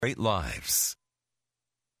Great lives.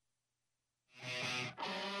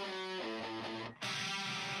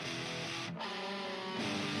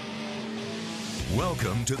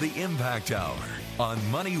 Welcome to the Impact Hour on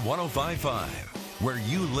Money 105.5, where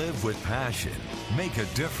you live with passion, make a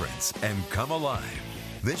difference, and come alive.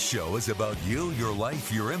 This show is about you, your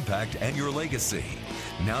life, your impact, and your legacy.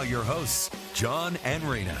 Now your hosts, John and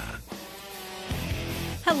Rena.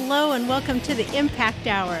 Hello and welcome to the Impact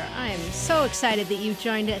Hour. I am so excited that you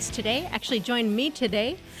joined us today. Actually joined me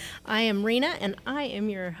today. I am Rena and I am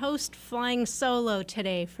your host flying solo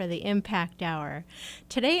today for the Impact Hour.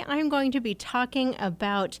 Today I'm going to be talking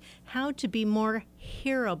about how to be more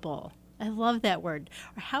hearable. I love that word.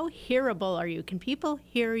 How hearable are you? Can people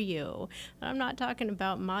hear you? I'm not talking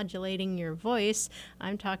about modulating your voice.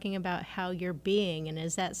 I'm talking about how you're being, and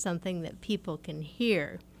is that something that people can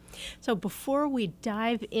hear? So before we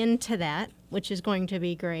dive into that, which is going to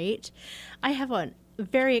be great, I have a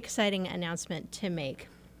very exciting announcement to make.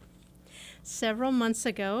 Several months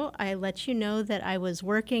ago, I let you know that I was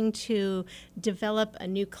working to develop a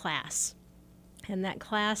new class. And that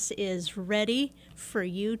class is ready for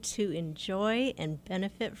you to enjoy and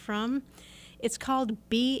benefit from. It's called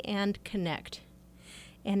Be and Connect.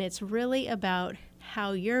 And it's really about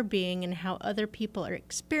how you're being and how other people are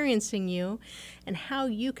experiencing you and how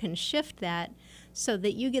you can shift that so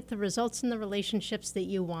that you get the results in the relationships that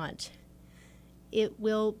you want. It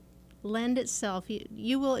will lend itself,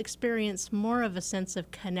 you will experience more of a sense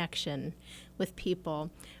of connection with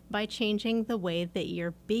people by changing the way that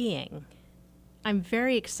you're being. I'm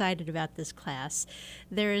very excited about this class.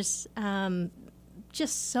 There's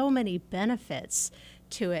just so many benefits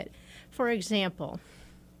to it. For example,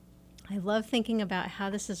 I love thinking about how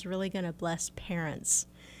this is really going to bless parents,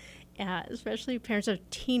 especially parents of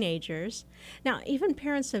teenagers. Now, even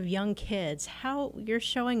parents of young kids, how you're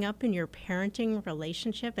showing up in your parenting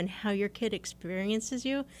relationship and how your kid experiences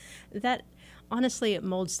you, that honestly, it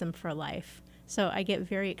molds them for life. So I get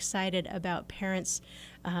very excited about parents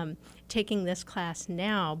taking this class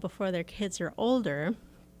now before their kids are older,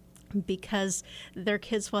 because their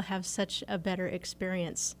kids will have such a better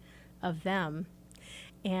experience of them.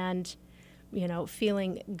 And, you know,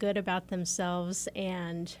 feeling good about themselves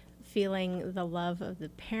and feeling the love of the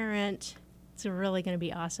parent, it's really going to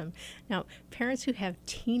be awesome. Now, parents who have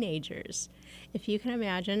teenagers, if you can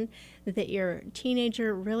imagine that your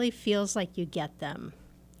teenager really feels like you get them.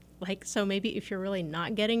 Like, so maybe if you're really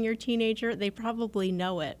not getting your teenager, they probably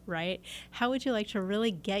know it, right? How would you like to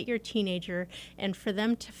really get your teenager and for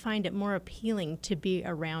them to find it more appealing to be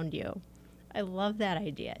around you? I love that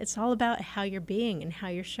idea. It's all about how you're being and how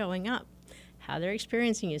you're showing up, how they're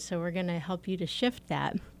experiencing you. So we're going to help you to shift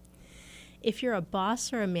that. If you're a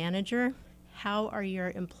boss or a manager, how are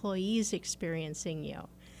your employees experiencing you?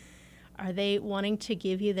 Are they wanting to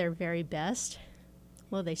give you their very best?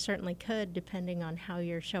 Well, they certainly could, depending on how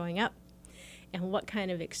you're showing up and what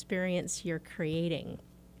kind of experience you're creating.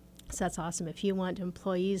 So that's awesome. If you want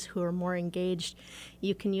employees who are more engaged,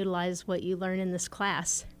 you can utilize what you learn in this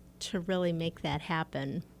class to really make that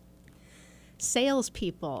happen.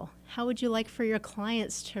 Salespeople, how would you like for your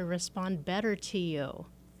clients to respond better to you?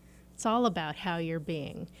 It's all about how you're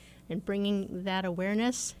being and bringing that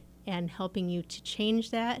awareness and helping you to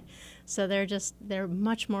change that so they're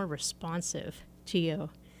much more responsive to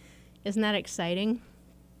you. Isn't that exciting?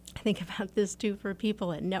 I think about this too for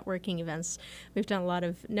people at networking events. We've done a lot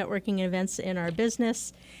of networking events in our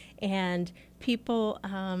business, and people,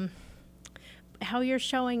 how you're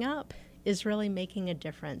showing up is really making a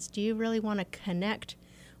difference. Do you really want to connect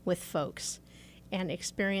with folks and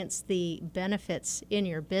experience the benefits in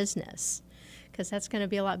your business? Because that's going to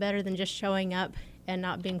be a lot better than just showing up and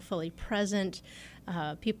not being fully present.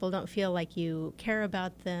 People don't feel like you care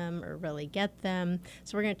about them or really get them.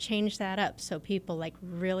 So we're going to change that up so people like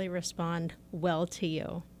really respond well to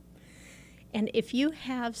you. And if you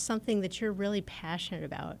have something that you're really passionate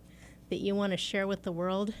about that you want to share with the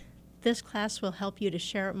world, this class will help you to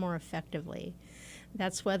share it more effectively.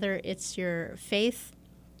 That's whether it's your faith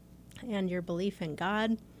and your belief in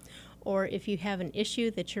God, or if you have an issue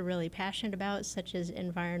that you're really passionate about, such as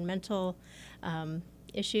environmental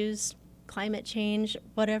issues, climate change,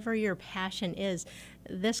 whatever your passion is,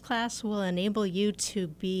 this class will enable you to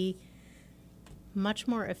be much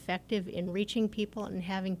more effective in reaching people and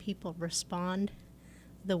having people respond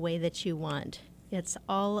the way that you want. It's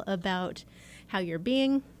all about how you're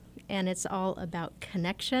being, and it's all about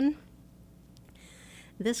connection.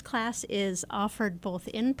 This class is offered both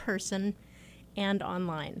in person and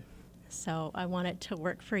online, so I want it to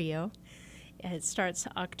work for you. It starts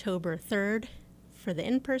October 3rd for the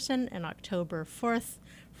in-person and October 4th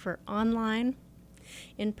for online.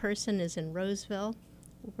 In person is in Roseville.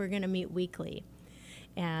 We're going to meet weekly.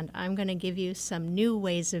 And I'm going to give you some new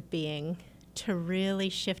ways of being to really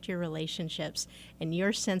shift your relationships and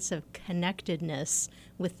your sense of connectedness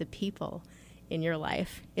with the people in your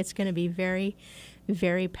life. It's going to be very,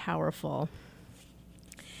 very powerful.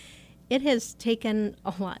 It has taken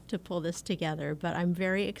a lot to pull this together, but I'm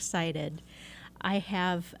very excited. I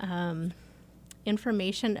have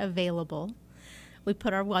information available. We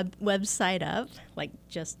put our website up, like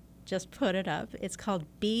just put it up. It's called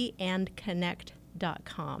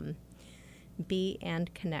beandconnect.com.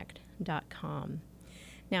 beandconnect.com.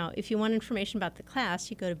 Now, if you want information about the class,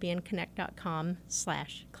 you go to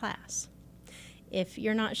beandconnect.com/class. If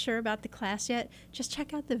you're not sure about the class yet, just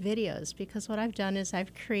check out the videos, because what I've done is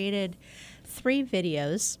I've created 3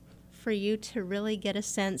 videos for you to really get a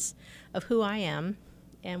sense of who I am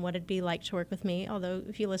and what it'd be like to work with me. Although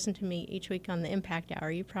if you listen to me each week on the Impact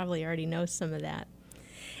Hour, you probably already know some of that.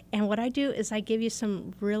 And what I do is I give you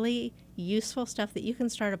some really useful stuff that you can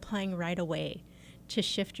start applying right away to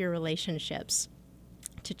shift your relationships,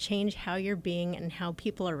 to change how you're being and how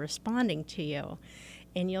people are responding to you.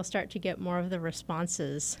 And you'll start to get more of the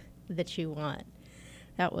responses that you want.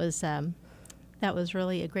 That was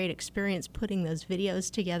really a great experience putting those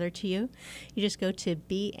videos together to you. You just go to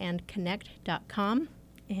beandconnect.com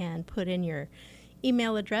and put in your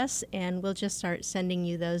email address, and we'll just start sending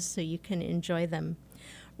you those so you can enjoy them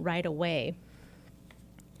right away.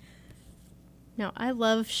 Now, I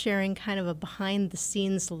love sharing kind of a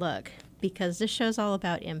behind-the-scenes look, because this show's all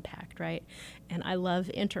about impact, right? And I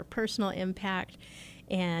love interpersonal impact.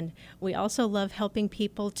 And we also love helping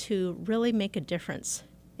people to really make a difference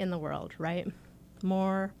in the world, right?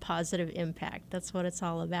 More positive impact. That's what it's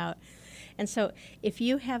all about. And so if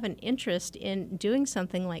you have an interest in doing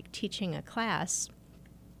something like teaching a class,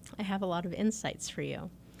 I have a lot of insights for you.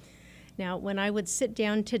 Now, when I would sit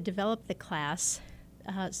down to develop the class,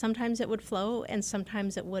 sometimes it would flow and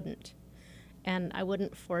sometimes it wouldn't. And I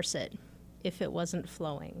wouldn't force it if it wasn't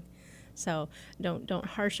flowing. So don't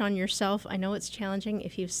harsh on yourself. I know it's challenging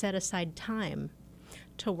if you've set aside time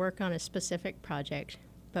to work on a specific project.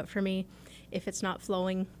 But for me, if it's not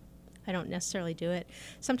flowing, I don't necessarily do it.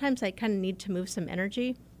 Sometimes I kind of need to move some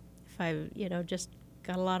energy. If I've, just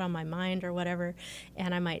got a lot on my mind or whatever,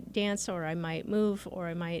 and I might dance, or I might move, or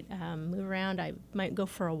I might move around. I might go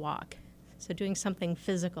for a walk. So doing something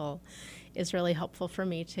physical is really helpful for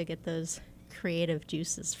me to get those creative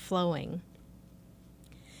juices flowing.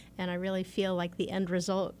 And I really feel like the end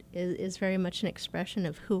result is very much an expression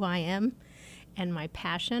of who I am and my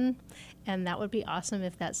passion. And that would be awesome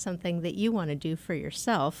if that's something that you want to do for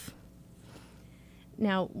yourself.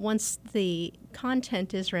 Now, once the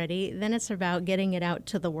content is ready, then it's about getting it out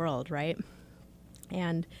to the world, right?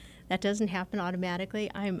 And that doesn't happen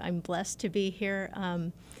automatically. I'm blessed to be here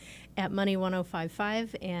at Money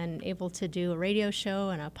 105.5 and able to do a radio show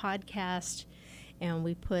and a podcast. And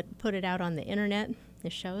we put it out on the internet, the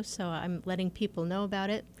show, so I'm letting people know about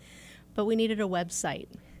it. But we needed a website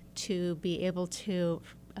to be able to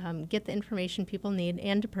get the information people need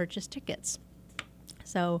and to purchase tickets.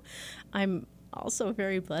 So I'm also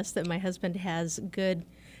very blessed that my husband has good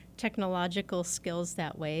technological skills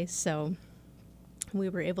that way. So we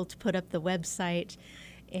were able to put up the website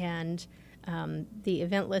and the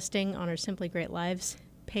event listing on our Simply Great Lives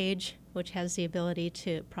page, which has the ability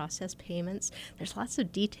to process payments. There's lots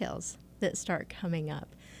of details that start coming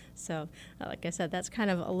up. So like I said, that's kind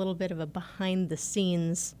of a little bit of a behind the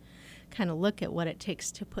scenes kind of look at what it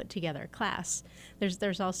takes to put together a class.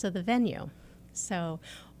 There's also the venue. So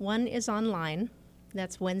one is online,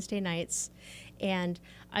 that's Wednesday nights, and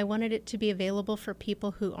I wanted it to be available for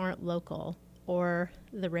people who aren't local or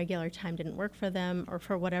the regular time didn't work for them or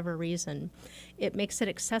for whatever reason. It makes it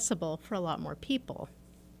accessible for a lot more people.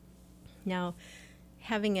 Now,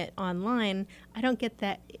 having it online, I don't get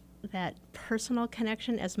that personal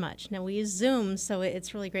connection as much. Now, we use Zoom, so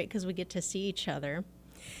it's really great because we get to see each other.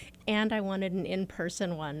 And I wanted an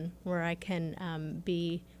in-person one where I can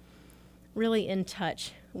be really in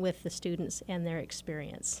touch with the students and their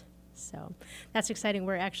experience. So that's exciting.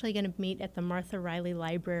 We're actually going to meet at the Martha Riley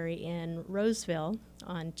Library in Roseville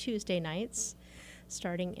on Tuesday nights,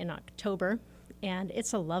 starting in October. And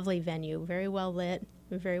it's a lovely venue, very well lit,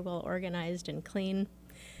 very well organized and clean.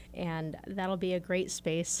 And that'll be a great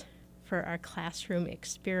space for our classroom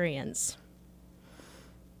experience.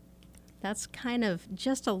 That's kind of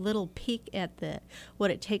just a little peek at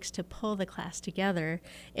what it takes to pull the class together.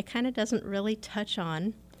 It kind of doesn't really touch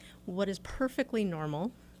on what is perfectly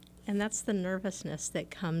normal, and that's the nervousness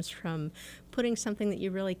that comes from putting something that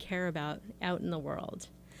you really care about out in the world.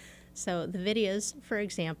 So the videos, for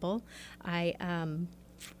example, I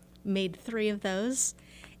made 3 of those,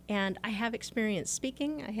 and I have experience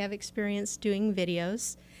speaking. I have experience doing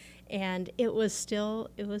videos, and it was still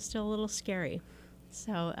a little scary.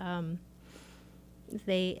 So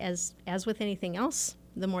they, as with anything else,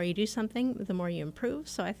 the more you do something, the more you improve.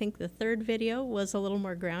 So I think the 3rd video was a little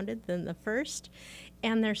more grounded than the first,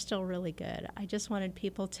 and they're still really good. I just wanted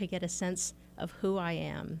people to get a sense of who I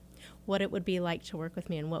am, what it would be like to work with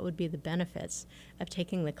me, and what would be the benefits of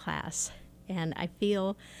taking the class. And I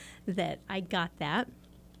feel that I got that.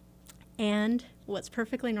 And what's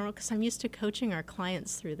perfectly normal, because I'm used to coaching our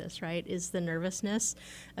clients through this, right, is the nervousness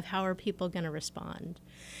of how are people going to respond.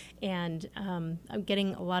 And I'm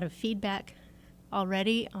getting a lot of feedback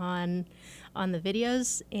already on the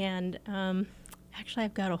videos, and actually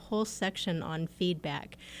I've got a whole section on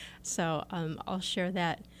feedback. So I'll share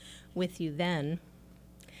that with you then.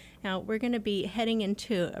 Now we're going to be heading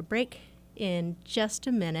into a break in just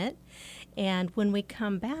a minute. And when we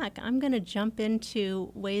come back, I'm going to jump into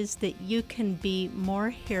ways that you can be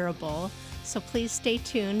more hearable. So please stay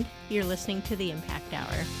tuned. You're listening to the Impact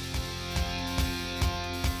Hour.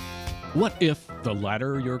 What if the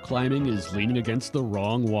ladder you're climbing is leaning against the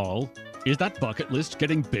wrong wall? Is that bucket list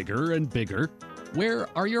getting bigger and bigger? Where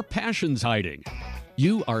are your passions hiding?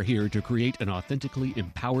 You are here to create an authentically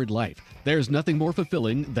empowered life. There's nothing more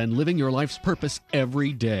fulfilling than living your life's purpose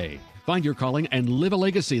every day. Find your calling and live a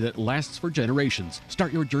legacy that lasts for generations.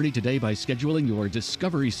 Start your journey today by scheduling your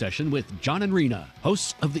discovery session with John and Rena,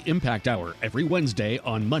 hosts of the Impact Hour, every Wednesday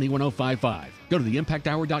on Money 105.5. Go to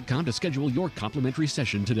theimpacthour.com to schedule your complimentary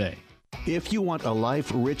session today. If you want a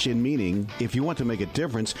life rich in meaning, if you want to make a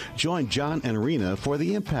difference, join John and Rena for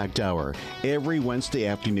the Impact Hour every Wednesday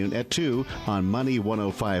afternoon at 2 on Money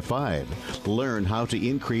 105.5. Learn how to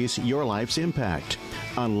increase your life's impact.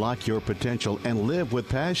 Unlock your potential and live with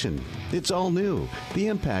passion. It's all new. The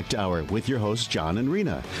Impact Hour with your hosts John and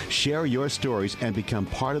Rena. Share your stories and become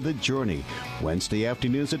part of the journey. Wednesday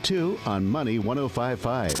afternoons at 2 on Money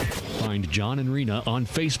 105.5. Find John and Rena on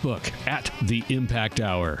Facebook at The Impact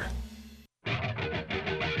Hour.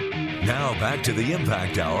 Now back to the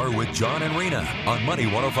Impact Hour with John and Rena on Money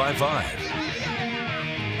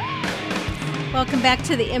 105.5. Welcome back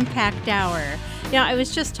to the Impact Hour. Now, I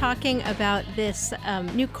was just talking about this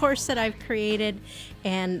new course that I've created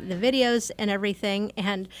and the videos and everything,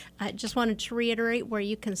 and I just wanted to reiterate where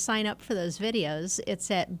you can sign up for those videos. It's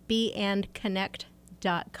at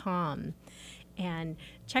beandconnect.com. And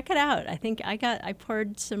check it out. I think I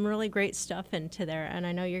poured some really great stuff into there, and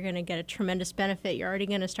I know you're going to get a tremendous benefit. You're already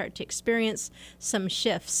going to start to experience some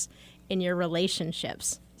shifts in your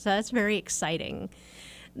relationships. So that's very exciting.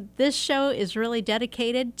 This show is really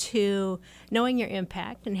dedicated to knowing your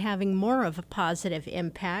impact and having more of a positive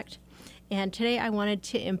impact. And today I wanted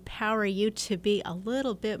to empower you to be a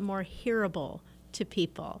little bit more hearable to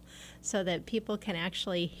people so that people can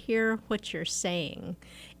actually hear what you're saying.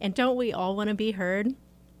 And don't we all want to be heard?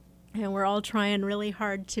 And we're all trying really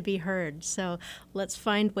hard to be heard. So let's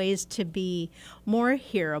find ways to be more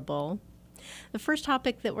hearable. The first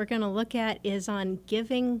topic that we're going to look at is on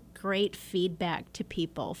giving great feedback to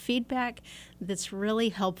people. Feedback that's really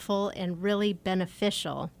helpful and really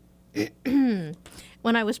beneficial. When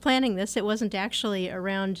I was planning this, it wasn't actually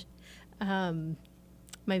around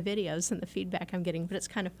my videos and the feedback I'm getting, but it's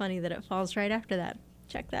kind of funny that it falls right after that.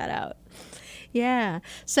 Check that out. Yeah.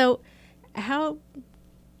 So how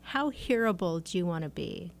hearable do you want to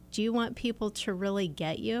be? Do you want people to really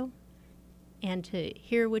get you and to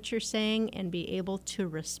hear what you're saying and be able to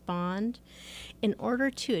respond? In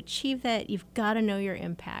order to achieve that, you've got to know your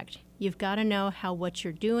impact. You've got to know how what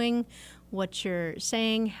you're doing, what you're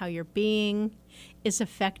saying, how you're being is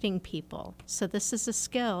affecting people. So this is a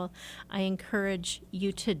skill I encourage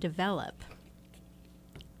you to develop.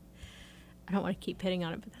 I don't want to keep hitting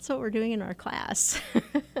on it, but that's what we're doing in our class.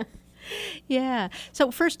 Yeah. So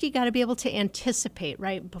first you got to be able to anticipate,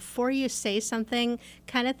 right? Before you say something,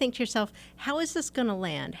 kind of think to yourself, how is this going to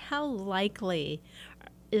land? How likely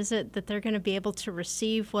is it that they're going to be able to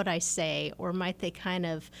receive what I say, or might they kind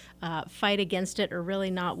of fight against it or really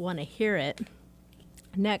not want to hear it?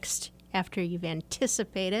 Next, after you've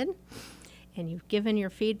anticipated and you've given your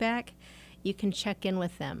feedback, you can check in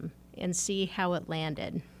with them and see how it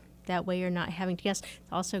landed. That way you're not having to guess. It's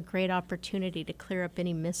also a great opportunity to clear up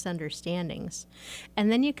any misunderstandings.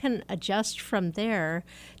 And then you can adjust from there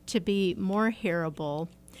to be more hearable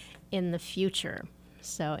in the future.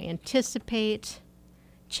 So anticipate,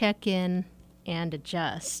 check in, and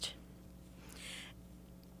adjust.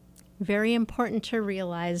 Very important to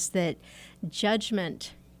realize that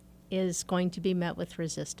judgment is going to be met with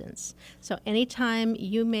resistance. So anytime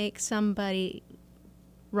you make somebody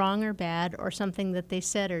wrong or bad, or something that they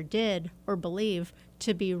said or did or believe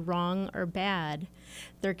to be wrong or bad,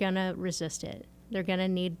 they're going to resist it. They're going to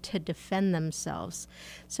need to defend themselves.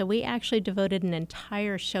 So we actually devoted an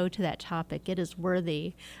entire show to that topic. It is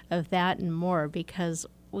worthy of that and more, because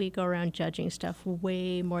we go around judging stuff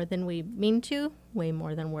way more than we mean to, way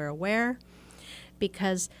more than we're aware,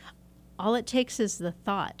 because all it takes is the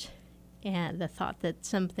thought, and the thought that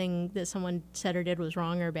something that someone said or did was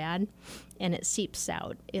wrong or bad, and it seeps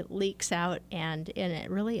out, it leaks out, and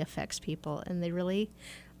it really affects people. And they really,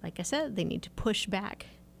 like I said, they need to push back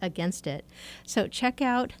against it. So check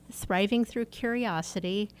out Thriving Through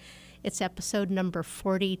Curiosity. It's episode number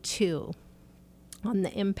 42 on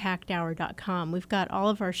theimpacthour.com. We've got all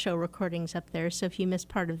of our show recordings up there, so if you missed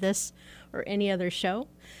part of this or any other show,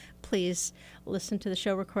 please listen to the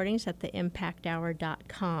show recordings at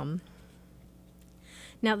theimpacthour.com.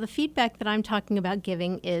 Now, the feedback that I'm talking about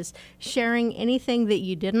giving is sharing anything that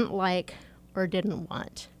you didn't like or didn't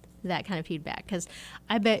want, that kind of feedback, because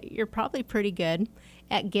I bet you're probably pretty good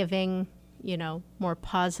at giving, more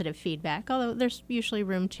positive feedback, although there's usually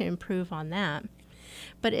room to improve on that.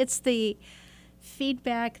 But it's the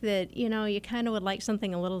feedback that, you kind of would like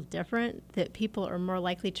something a little different that people are more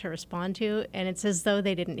likely to respond to, and it's as though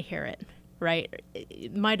they didn't hear it, right?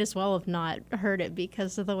 It might as well have not heard it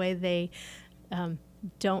because of the way they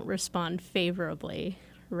don't respond favorably,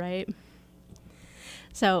 right?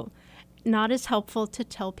 So not as helpful to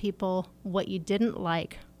tell people what you didn't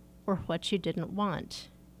like or what you didn't want.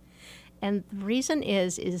 And the reason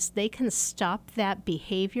is they can stop that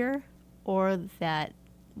behavior or that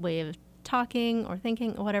way of talking or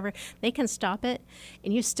thinking or whatever. They can stop it,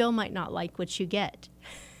 and you still might not like what you get.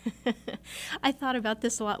 I thought about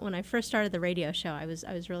this a lot when I first started the radio show. I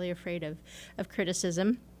was really afraid of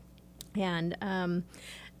criticism. And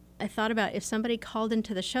I thought about if somebody called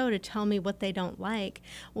into the show to tell me what they don't like,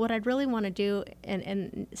 what I'd really want to do,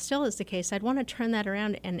 and still is the case, I'd want to turn that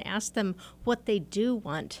around and ask them what they do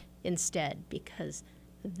want instead, because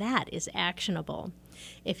that is actionable.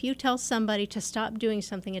 If you tell somebody to stop doing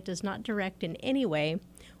something, it does not direct in any way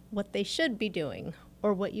what they should be doing,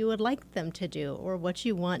 or what you would like them to do, or what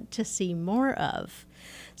you want to see more of.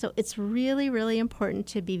 So it's really, really important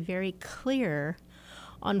to be very clear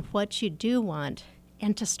on what you do want,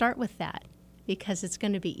 and to start with that, because it's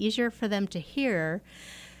going to be easier for them to hear,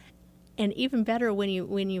 and even better when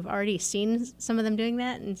you've already seen some of them doing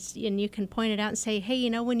that, and you can point it out and say, hey,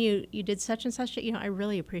 when you did such and such, I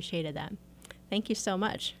really appreciated that. Thank you so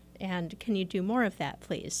much, and can you do more of that,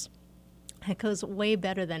 please? It goes way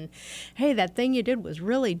better than, hey, that thing you did was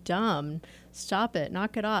really dumb. Stop it,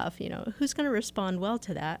 knock it off. Who's going to respond well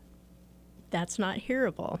to that? That's not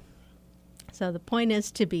hearable. So the point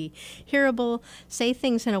is to be hearable, say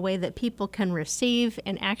things in a way that people can receive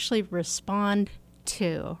and actually respond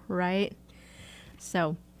to, right?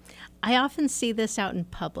 So I often see this out in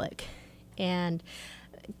public, and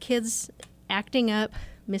kids acting up,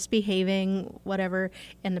 misbehaving, whatever,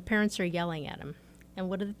 and the parents are yelling at them. And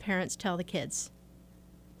what do the parents tell the kids?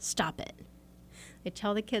 Stop it. They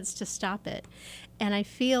tell the kids to stop it. And I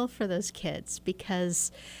feel for those kids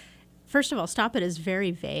because, first of all, stop it is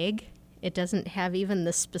very vague. It doesn't have even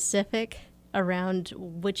the specific around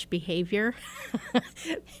which behavior.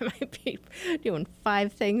 They might be doing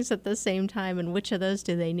 5 things at the same time, and which of those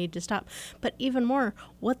do they need to stop? But even more,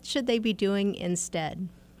 what should they be doing instead?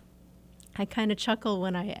 I kind of chuckle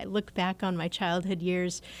when I look back on my childhood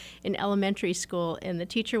years in elementary school, and the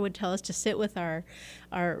teacher would tell us to sit with our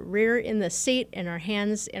rear in the seat and our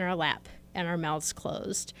hands in our lap and our mouths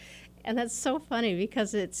closed. And that's so funny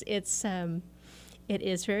because it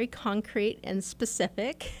is very concrete and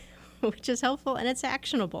specific, which is helpful, and it's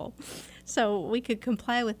actionable. So we could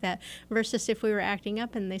comply with that, versus if we were acting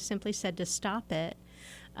up and they simply said to stop it,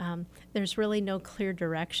 there's really no clear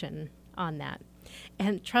direction on that.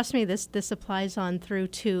 And trust me, this applies on through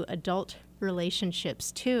to adult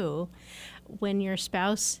relationships too. When your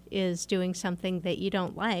spouse is doing something that you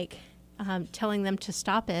don't like, telling them to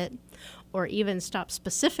stop it, or even stop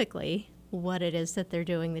specifically what it is that they're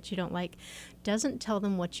doing that you don't like, doesn't tell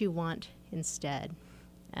them what you want instead.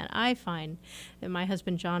 And I find that my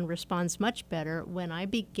husband John responds much better when I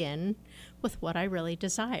begin with what I really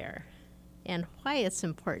desire and why it's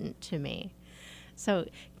important to me. So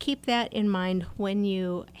keep that in mind when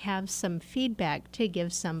you have some feedback to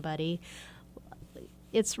give somebody.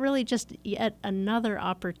 It's really just yet another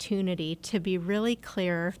opportunity to be really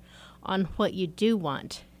clear on what you do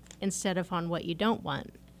want instead of on what you don't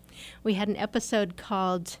want. We had an episode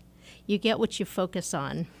called You Get What You Focus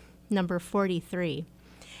On, number 43.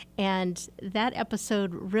 And that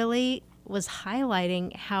episode really was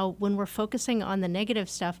highlighting how when we're focusing on the negative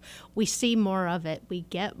stuff, we see more of it, we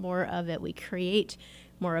get more of it, we create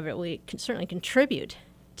more of it, we can certainly contribute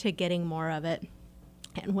to getting more of it.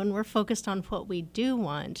 And when we're focused on what we do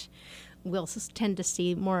want, we'll tend to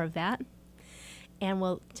see more of that, and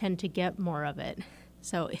we'll tend to get more of it.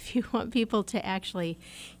 So if you want people to actually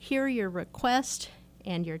hear your request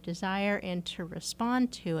and your desire and to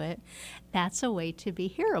respond to it, that's a way to be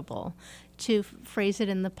hearable, to phrase it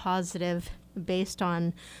in the positive based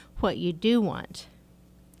on what you do want.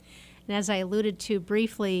 And as I alluded to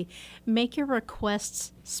briefly, make your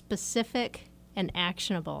requests specific and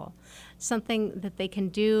actionable, something that they can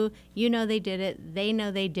do. You know they did it, they know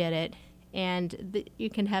they did it, and you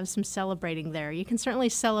can have some celebrating there. You can certainly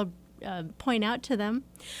point out to them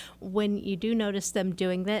when you do notice them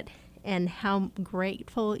doing that and how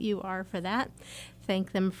grateful you are for that.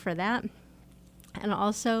 Thank them for that. And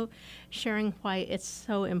also sharing why it's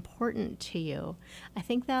so important to you. I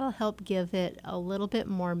think that'll help give it a little bit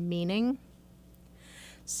more meaning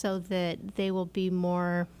so that they will be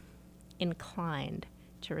more inclined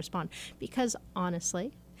to respond. Because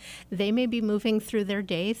honestly, they may be moving through their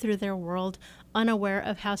day, through their world, unaware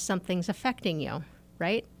of how something's affecting you,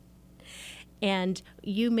 right? And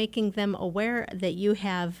you making them aware that you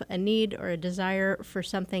have a need or a desire for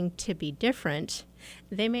something to be different,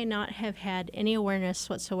 they may not have had any awareness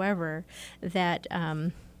whatsoever that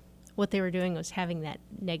what they were doing was having that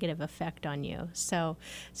negative effect on you. So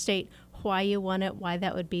state why you want it, why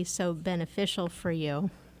that would be so beneficial for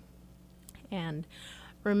you. And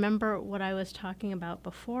remember what I was talking about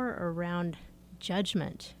before around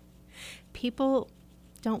judgment. People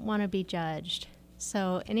don't want to be judged.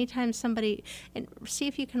 So anytime somebody, and see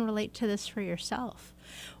if you can relate to this for yourself.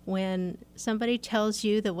 When somebody tells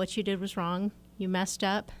you that what you did was wrong, you messed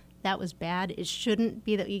up, that was bad, it shouldn't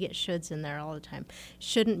be that you get shoulds in there all the time. It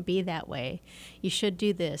shouldn't be that way. You should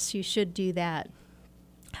do this, you should do that.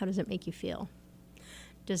 How does it make you feel?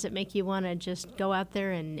 Does it make you want to just go out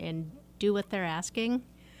there and do what they're asking?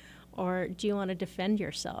 Or do you want to defend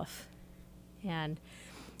yourself? And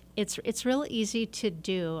it's real easy to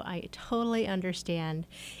do. I totally understand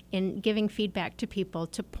in giving feedback to people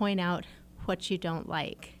to point out what you don't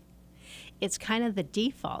like. It's kind of the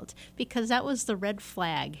default because that was the red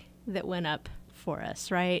flag that went up for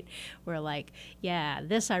us, right? We're like, yeah,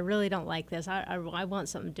 this, I really don't like this. I want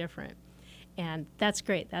something different. And that's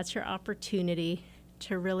great. That's your opportunity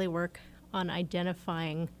to really work on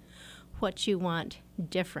identifying what you want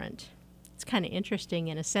different. It's kind of interesting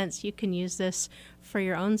in a sense. You can use this for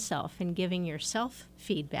your own self and giving yourself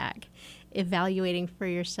feedback, evaluating for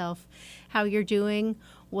yourself how you're doing,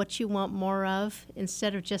 what you want more of,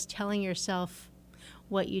 instead of just telling yourself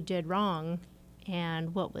what you did wrong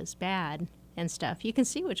and what was bad and stuff. You can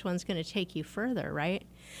see which one's going to take you further, right?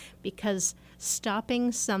 Because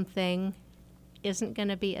stopping something isn't going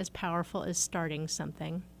to be as powerful as starting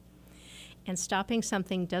something. And stopping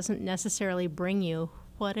something doesn't necessarily bring you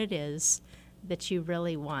what it is that you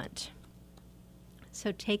really want.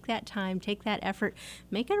 So take that time, take that effort,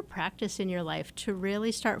 make it a practice in your life to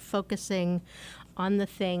really start focusing on the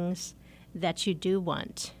things that you do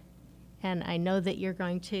want. And I know that you're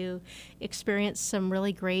going to experience some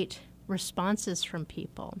really great responses from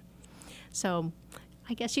people. So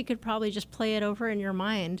I guess you could probably just play it over in your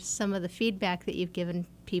mind, some of the feedback that you've given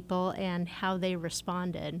people and how they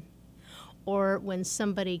responded. Or when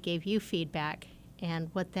somebody gave you feedback and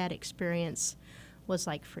what that experience was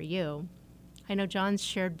like for you. I know John's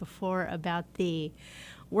shared before about the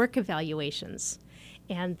work evaluations,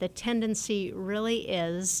 and the tendency really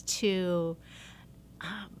is to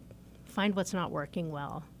find what's not working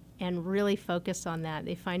well and really focus on that.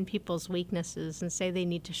 They find people's weaknesses and say they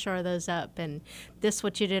need to shore those up, and this,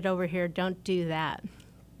 what you did over here, don't do that.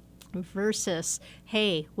 Versus,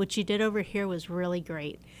 hey, what you did over here was really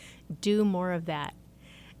great. Do more of that.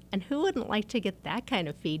 And who wouldn't like to get that kind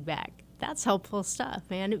of feedback? That's helpful stuff,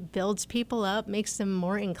 man. It builds people up, makes them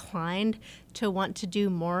more inclined to want to do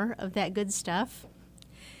more of that good stuff.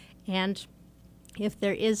 And if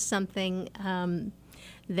there is something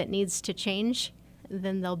that needs to change,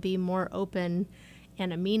 then they'll be more open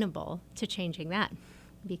and amenable to changing that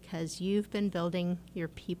because you've been building your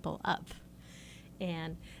people up.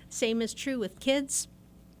 And same is true with kids.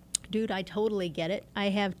 Dude, I totally get it.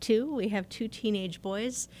 I have two. We have two teenage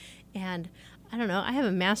boys. And I don't know, I have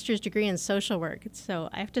a master's degree in social work. So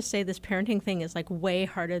I have to say this parenting thing is like way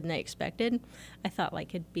harder than I expected. I thought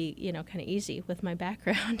like it'd be, kind of easy with my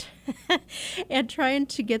background. And trying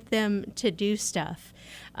to get them to do stuff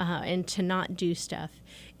and to not do stuff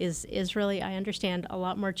is really, I understand, a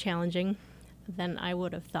lot more challenging than I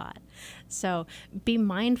would have thought. So be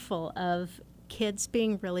mindful of kids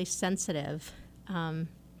being really sensitive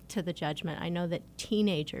to the judgment. I know that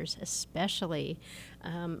teenagers especially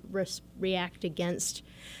react against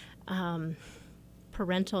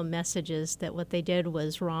parental messages that what they did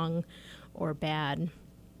was wrong or bad.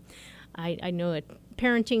 I know a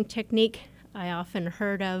parenting technique I often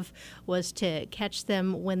heard of was to catch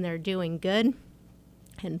them when they're doing good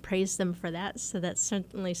and praise them for that. So that's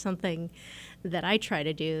certainly something that I try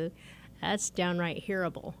to do. That's downright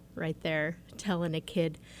hearable right there, telling a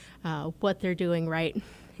kid what they're doing right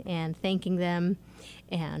and thanking them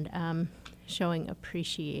and showing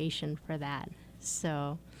appreciation for that.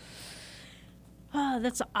 So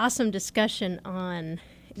that's an awesome discussion on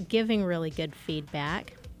giving really good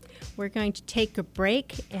feedback. We're going to take a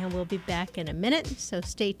break, and we'll be back in a minute, so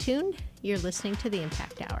stay tuned. You're listening to the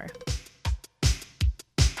Impact Hour.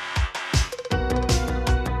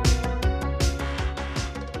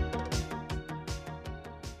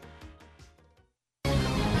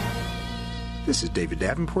 This is David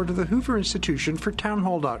Davenport of the Hoover Institution for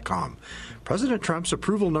Townhall.com. President Trump's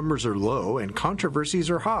approval numbers are low and controversies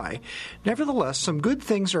are high. Nevertheless, some good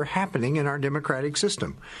things are happening in our democratic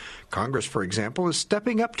system. Congress, for example, is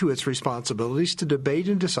stepping up to its responsibilities to debate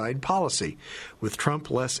and decide policy. With Trump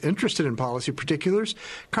less interested in policy particulars,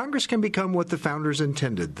 Congress can become what the founders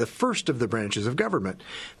intended, the first of the branches of government.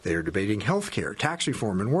 They are debating health care, tax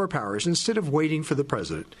reform, and war powers instead of waiting for the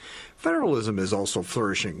president. Federalism is also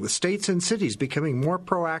flourishing, with states and cities becoming more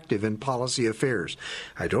proactive in policy affairs.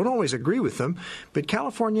 I don't always agree with them, but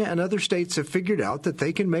California and other states have figured out that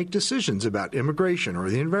they can make decisions about immigration or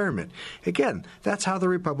the environment. Again, that's how the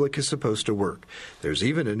republic is supposed to work. There's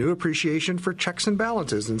even a new appreciation for checks and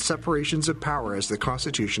balances and separations of power as the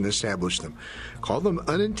Constitution established them. Call them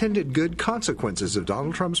unintended good consequences of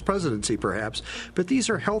Donald Trump's presidency, perhaps, but these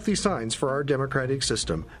are healthy signs for our democratic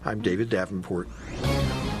system. I'm David Davenport.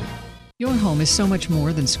 Your home is so much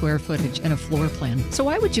more than square footage and a floor plan. So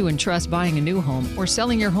why would you entrust buying a new home or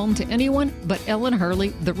selling your home to anyone but Ellen Hurley,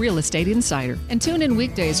 the Real Estate Insider? And tune in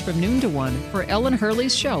weekdays from noon to 1 for Ellen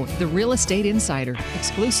Hurley's show, The Real Estate Insider,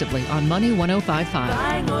 exclusively on Money 105.5.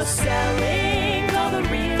 Buying or selling, call the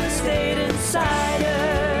Real Estate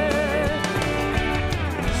Insider.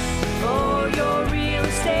 For your real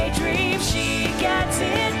estate dreams, she gets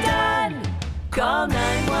it done. Call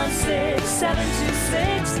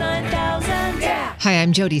 916-726-9000. Yeah! Hi,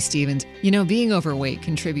 I'm Jody Stevens. You know, being overweight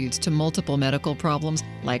contributes to multiple medical problems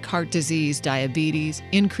like heart disease, diabetes,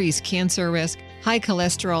 increased cancer risk, high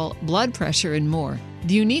cholesterol, blood pressure, and more.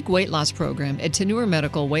 The unique weight loss program at Tenure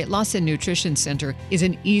Medical Weight Loss and Nutrition Center is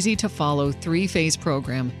an easy-to-follow 3-phase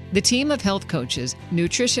program. The team of health coaches,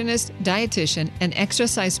 nutritionists, dietitian, and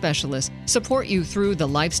exercise specialists support you through the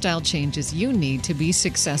lifestyle changes you need to be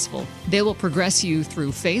successful. They will progress you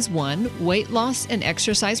through Phase 1, weight loss and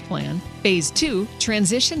exercise plan, Phase 2,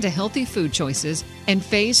 transition to healthy food choices, and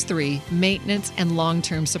Phase 3, maintenance and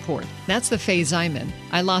long-term support. That's the phase I'm in.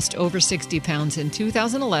 I lost over 60 pounds in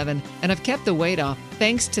 2011, and I've kept the weight off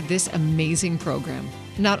thanks to this amazing program.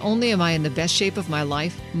 Not only am I in the best shape of my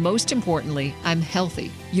life, most importantly, I'm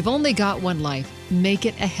healthy. You've only got one life. Make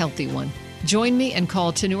it a healthy one. Join me and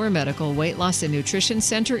call Tenure Medical Weight Loss and Nutrition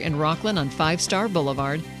Center in Rockland on 5-Star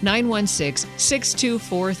Boulevard,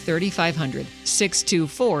 916-624-3500,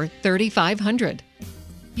 624-3500.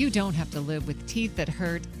 You don't have to live with teeth that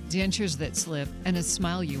hurt, dentures that slip, and a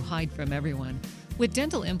smile you hide from everyone. With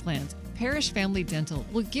dental implants, Parish Family Dental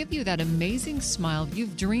will give you that amazing smile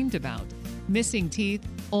you've dreamed about. Missing teeth,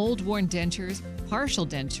 old worn dentures, partial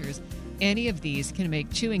dentures, any of these can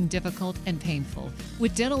make chewing difficult and painful.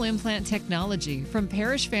 With dental implant technology from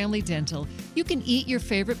Parish Family Dental, you can eat your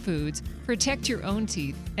favorite foods, protect your own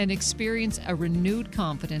teeth, and experience a renewed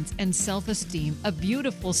confidence and self-esteem a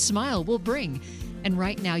beautiful smile will bring. And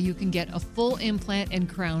right now you can get a full implant and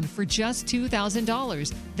crown for just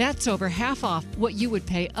 $2,000. That's over half off what you would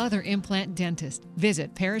pay other implant dentists.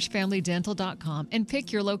 Visit parishfamilydental.com and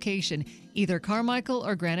pick your location, either Carmichael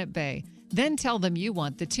or Granite Bay. Then tell them you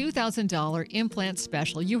want the $2,000 implant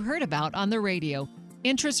special you heard about on the radio.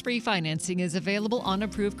 Interest-free financing is available on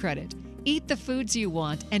approved credit. Eat the foods you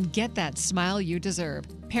want and get that smile you deserve.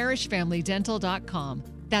 parishfamilydental.com.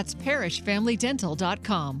 That's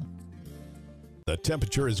parishfamilydental.com. The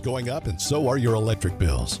temperature is going up and so are your electric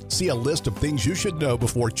bills. See a list of things you should know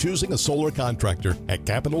before choosing a solar contractor at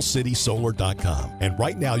CapitalCitySolar.com. And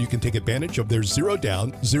right now you can take advantage of their zero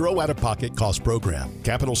down, zero out-of-pocket cost program.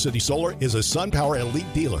 Capital City Solar is a SunPower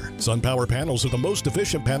elite dealer. SunPower panels are the most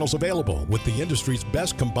efficient panels available with the industry's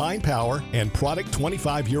best combined power and product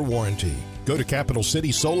 25-year warranty. Go to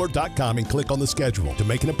CapitalCitySolar.com and click on the schedule to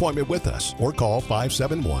make an appointment with us or call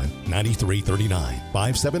 571-9339.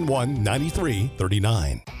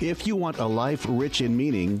 571-9339. If you want a life rich in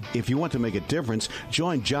meaning, if you want to make a difference,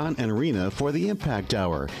 join John and Rena for the Impact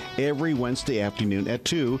Hour every Wednesday afternoon at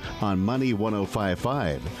 2 on Money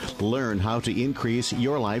 105.5. Learn how to increase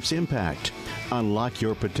your life's impact. Unlock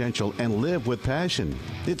your potential and live with passion.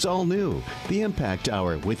 It's all new. The Impact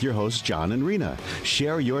Hour with your hosts, John and Rena.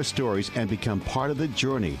 Share your stories and become part of the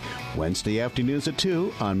journey. Wednesday afternoons at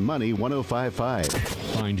 2 on Money 105.5.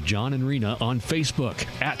 Find John and Rena on Facebook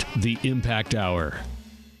at The Impact Hour.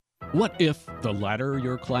 What if the ladder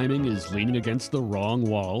you're climbing is leaning against the wrong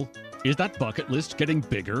wall? Is that bucket list getting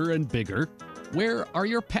bigger and bigger? Where are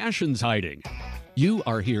your passions hiding? You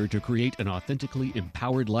are here to create an authentically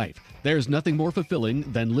empowered life. There's nothing more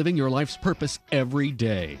fulfilling than living your life's purpose every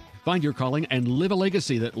day. Find your calling and live a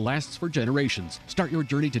legacy that lasts for generations. Start your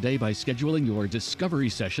journey today by scheduling your discovery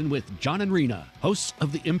session with John and Rena, hosts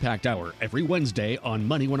of the Impact Hour, every Wednesday on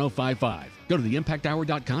Money 105.5. Go to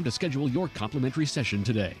theimpacthour.com to schedule your complimentary session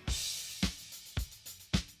today.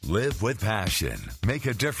 Live with passion, make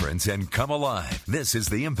a difference, and come alive. This is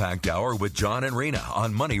the Impact Hour with John and Rena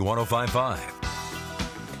on Money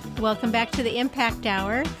 105.5. Welcome back to the Impact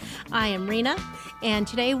Hour. I am Rena, and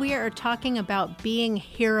today we are talking about being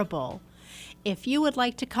hearable. If you would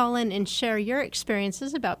like to call in and share your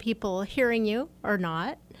experiences about people hearing you or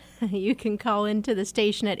not, you can call into the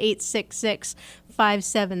station at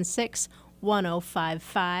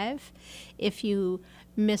 866-576-1055. If you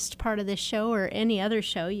missed part of this show or any other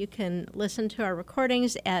show, you can listen to our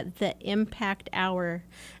recordings at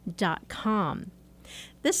theimpacthour.com.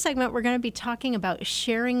 This segment, we're going to be talking about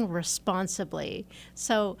sharing responsibly.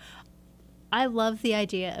 So I love the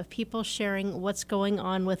idea of people sharing what's going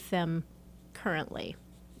on with them currently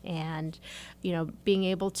and, being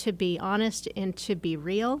able to be honest and to be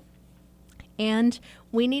real. And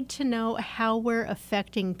we need to know how we're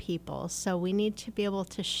affecting people. So we need to be able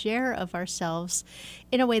to share of ourselves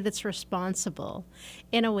in a way that's responsible,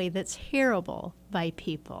 in a way that's hearable by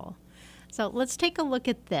people. So let's take a look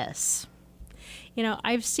at this.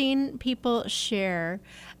 I've seen people share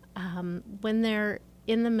when they're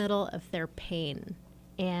in the middle of their pain.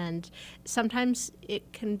 And sometimes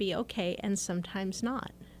it can be okay and sometimes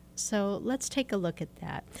not. So let's take a look at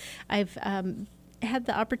that. I've had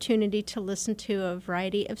the opportunity to listen to a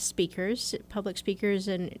variety of speakers, public speakers,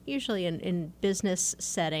 and usually in business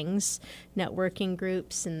settings, networking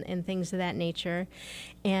groups, and things of that nature.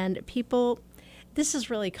 And people, this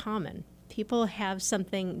is really common. People have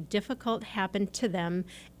something difficult happen to them,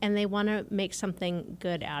 and they want to make something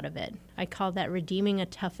good out of it. I call that redeeming a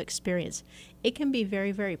tough experience. It can be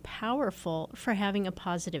very, very powerful for having a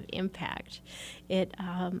positive impact. It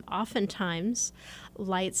oftentimes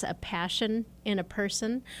lights a passion in a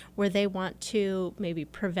person where they want to maybe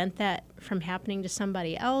prevent that from happening to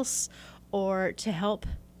somebody else or to help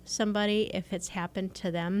somebody if it's happened to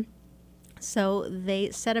them. So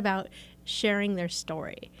they set about sharing their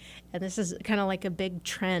story. And this is kind of like a big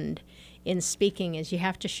trend in speaking, is you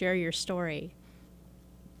have to share your story.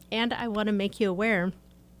 And I want to make you aware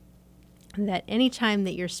that anytime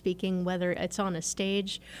that you're speaking, whether it's on a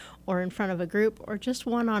stage or in front of a group or just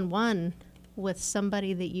one-on-one with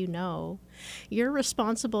somebody that you know, you're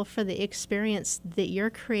responsible for the experience that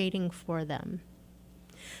you're creating for them.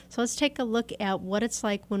 So let's take a look at what it's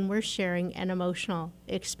like when we're sharing an emotional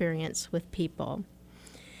experience with people.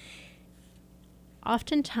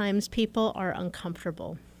 Oftentimes, people are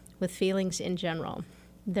uncomfortable with feelings in general.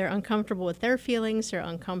 They're uncomfortable with their feelings, they're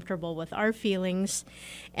uncomfortable with our feelings,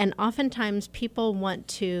 and oftentimes people want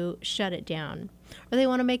to shut it down, or they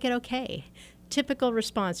want to make it okay. Typical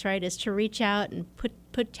response, right, is to reach out and put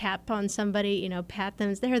tap on somebody, pat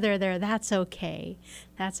them, there, that's okay,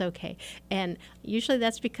 And usually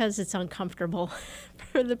that's because it's uncomfortable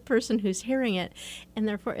for the person who's hearing it, and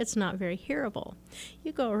therefore it's not very hearable.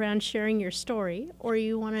 You go around sharing your story, or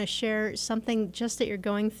you want to share something just that you're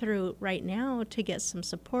going through right now to get some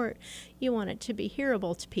support. You want it to be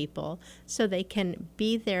hearable to people so they can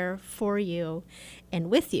be there for you and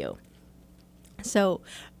with you. So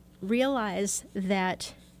realize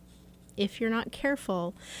that if you're not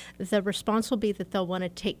careful, the response will be that they'll want to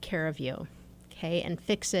take care of you, okay, and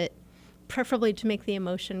fix it, preferably to make the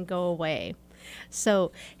emotion go away.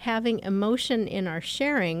 So having emotion in our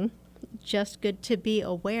sharing, just good to be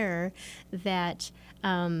aware that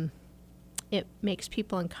it makes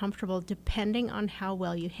people uncomfortable depending on how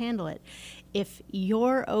well you handle it. If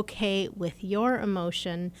you're okay with your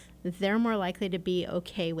emotion, they're more likely to be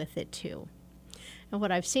okay with it too. And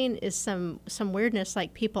what I've seen is some weirdness,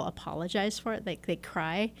 like people apologize for it, like they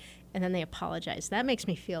cry and then they apologize. That makes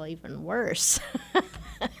me feel even worse.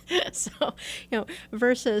 So,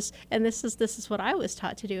 versus, and this is what I was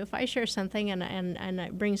taught to do. If I share something and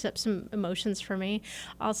it brings up some emotions for me,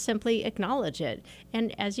 I'll simply acknowledge it.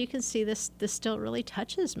 And as you can see, this still really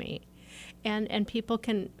touches me, and people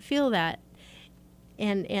can feel that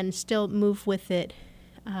and still move with it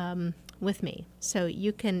with me. So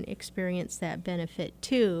you can experience that benefit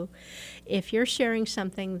too if you're sharing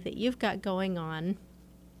something that you've got going on.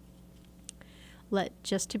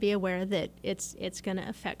 Just to be aware that it's going to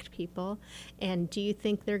affect people. And do you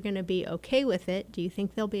think they're going to be okay with it? Do you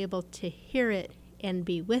think they'll be able to hear it and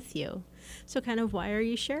be with you? So kind of, why are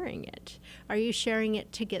you sharing it? Are you sharing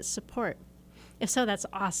it to get support? If so, that's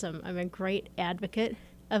awesome. I'm a great advocate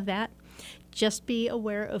of that. Just be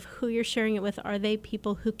aware of who you're sharing it with. Are they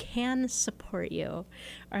people who can support you?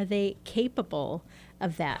 Are they capable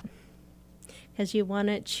of that? Because you want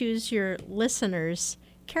to choose your listeners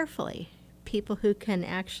carefully. People who can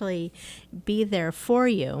actually be there for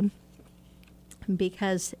you,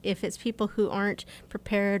 because if it's people who aren't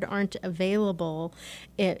prepared, aren't available,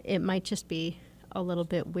 it might just be a little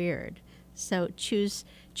bit weird. So choose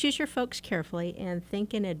your folks carefully and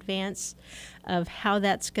think in advance of how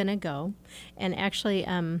that's going to go. And actually,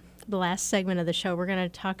 the last segment of the show, we're going to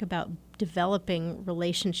talk about developing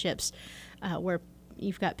relationships where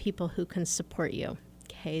you've got people who can support you.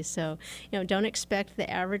 Okay, so, don't expect the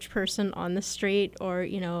average person on the street, or,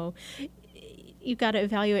 you've got to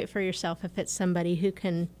evaluate for yourself if it's somebody who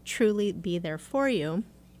can truly be there for you.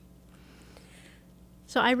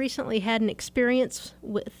 So I recently had an experience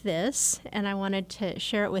with this, and I wanted to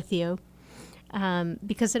share it with you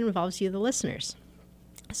because it involves you, the listeners.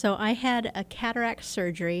 So I had a cataract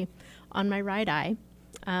surgery on my right eye.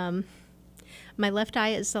 My left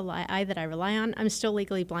eye is the eye that I rely on. I'm still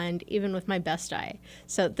legally blind, even with my best eye.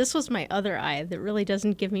 So this was my other eye that really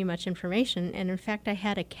doesn't give me much information. And in fact, I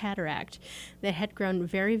had a cataract that had grown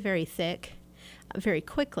very, very thick very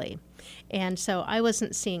quickly. And so I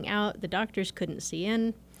wasn't seeing out. The doctors couldn't see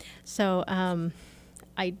in. So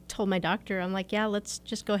I told my doctor, I'm like, yeah, let's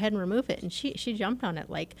just go ahead and remove it. And she jumped on it.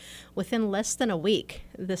 Like within less than a week,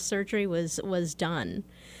 the surgery was done.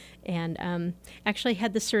 And actually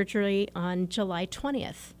had the surgery on July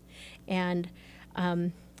 20th. And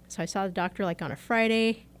so I saw the doctor like on a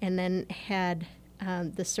Friday, and then had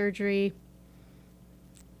the surgery.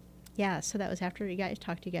 Yeah, so that was after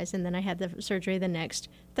talked to you guys, and then I had the surgery the next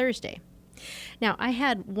Thursday. Now, I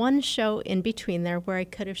had one show in between there where I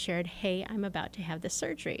could have shared, hey, I'm about to have the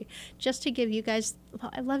surgery, just to give you guys,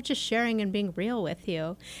 I love just sharing and being real with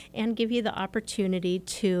you, and give you the opportunity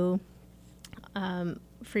to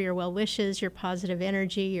for your well wishes, your positive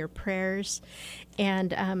energy, your prayers.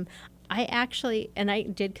 And I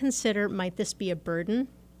did consider, might this be a burden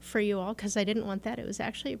for you all? Because I didn't want that. It was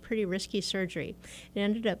actually a pretty risky surgery. It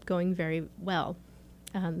ended up going very well.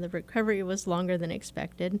 The recovery was longer than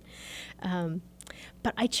expected.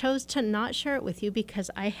 But I chose to not share it with you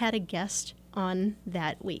because I had a guest on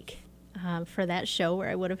that week. For that show where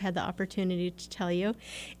I would have had the opportunity to tell you.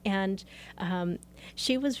 And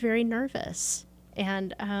she was very nervous.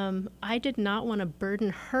 And I did not want to burden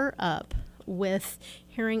her up with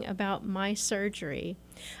hearing about my surgery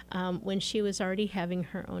when she was already having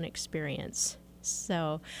her own experience.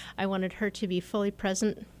 So I wanted her to be fully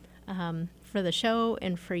present for the show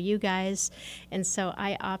and for you guys. And so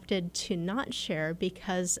I opted to not share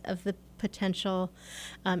because of the potential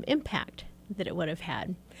impact that it would have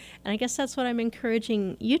had. And I guess that's what I'm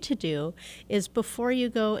encouraging you to do, is before you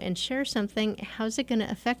go and share something, how's it going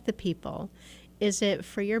to affect the people? Is it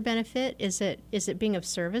for your benefit? Is it being of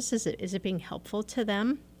service? Is it being helpful to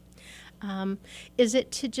them? Is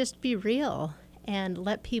it to just be real and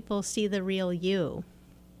let people see the real you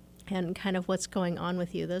and kind of what's going on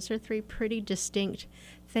with you? Those are three pretty distinct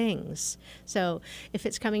things. So if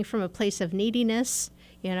it's coming from a place of neediness,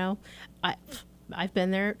 I've been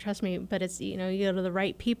there, trust me, but it's, you go to the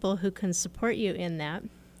right people who can support you in that.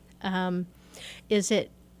 Is it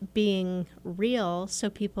being real so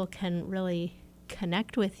people can really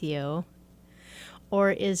connect with you?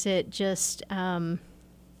 Or is it just, I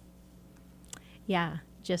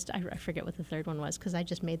forget what the third one was because I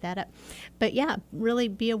just made that up. But yeah, really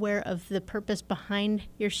be aware of the purpose behind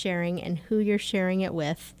your sharing and who you're sharing it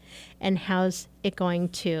with and how's it going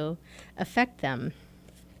to affect them.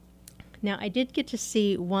 Now, I did get to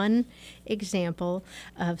see one example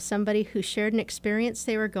of somebody who shared an experience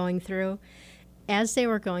they were going through as they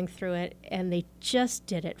were going through it, and they just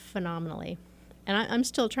did it phenomenally. And I'm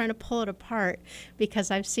still trying to pull it apart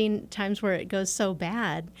because I've seen times where it goes so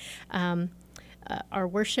bad. our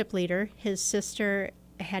worship leader, his sister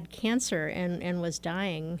had cancer and was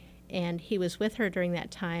dying, and he was with her during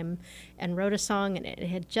that time and wrote a song, and it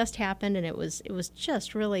had just happened, and it was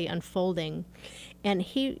just really unfolding, and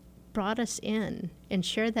he brought us in and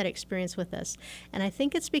shared that experience with us. And I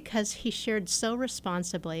think it's because he shared so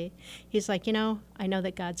responsibly. He's like, I know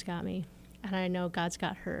that God's got me, and I know God's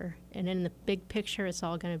got her, and in the big picture it's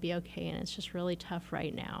all going to be okay, and it's just really tough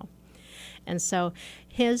right now. And so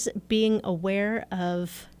his being aware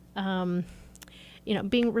of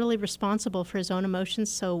being really responsible for his own emotions,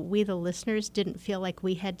 so we, the listeners, didn't feel like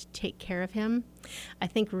we had to take care of him, I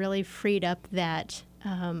think really freed up that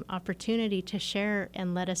opportunity to share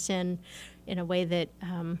and let us in a way that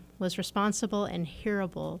was responsible and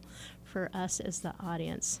hearable for us as the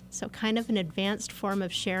audience. So kind of an advanced form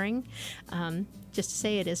of sharing, just to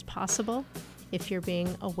say it is possible if you're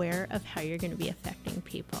being aware of how you're going to be affecting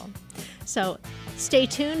people. So stay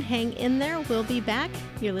tuned, hang in there, we'll be back.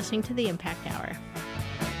 You're listening to the Impact Hour.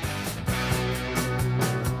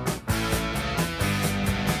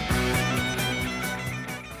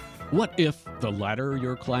 What if the ladder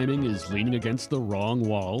you're climbing is leaning against the wrong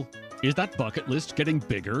wall? Is that bucket list getting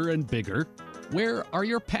bigger and bigger? Where are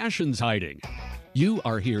your passions hiding? You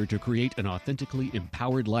are here to create an authentically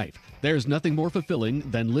empowered life. There's nothing more fulfilling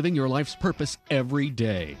than living your life's purpose every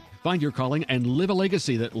day. Find your calling and live a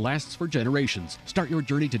legacy that lasts for generations. Start your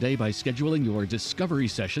journey today by scheduling your discovery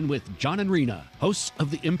session with John and Rena, hosts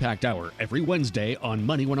of the Impact Hour, every Wednesday on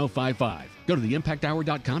Money 105.5. Go to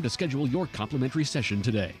theimpacthour.com to schedule your complimentary session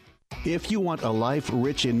today. If you want a life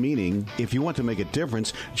rich in meaning, if you want to make a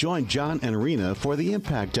difference, join John and Rena for the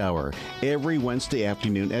Impact Hour every Wednesday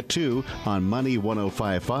afternoon at 2 on Money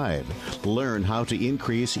 105.5. Learn how to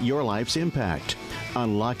increase your life's impact.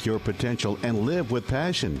 Unlock your potential and live with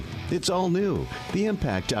passion. It's all new. The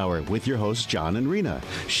Impact Hour with your hosts John and Rena.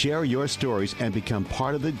 Share your stories and become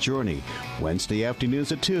part of the journey. Wednesday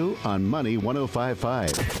afternoons at 2 on Money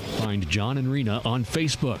 105.5. Find John and Rena on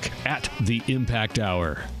Facebook at The Impact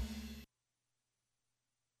Hour.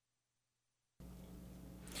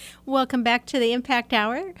 Welcome back to the Impact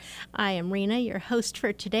Hour. I am Rena, your host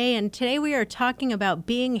for today, and today we are talking about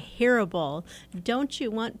being hearable. Don't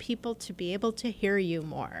you want people to be able to hear you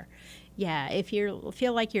more? Yeah, if you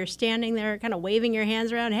feel like you're standing there kind of waving your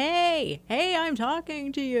hands around, hey, I'm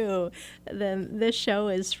talking to you, then this show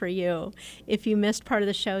is for you. If you missed part of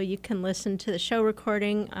the show, you can listen to the show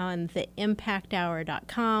recording on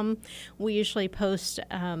theimpacthour.com. We usually post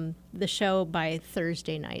the show by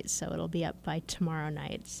Thursday night, so it'll be up by tomorrow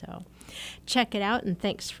night. So check it out, and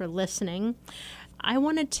thanks for listening. I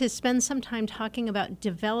wanted to spend some time talking about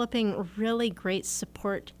developing really great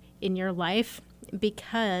support in your life,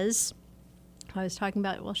 because I was talking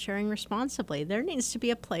about, sharing responsibly. There needs to be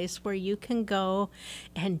a place where you can go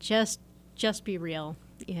and just be real,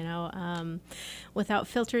 without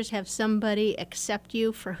filters, have somebody accept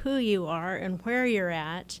you for who you are and where you're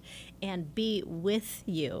at and be with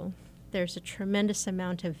you. There's a tremendous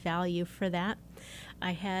amount of value for that.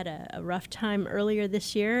 I had a rough time earlier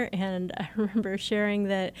this year, and I remember sharing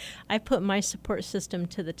that I put my support system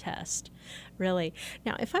to the test, really.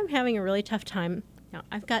 Now, if I'm having a really tough time,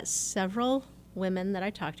 I've got several women that I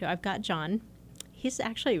talk to. I've got John. He's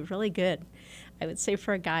actually really good, I would say,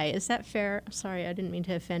 for a guy. Is that fair? I'm sorry, I didn't mean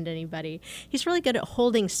to offend anybody. He's really good at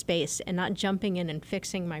holding space and not jumping in and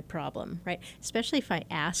fixing my problem, right? Especially if I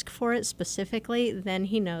ask for it specifically, then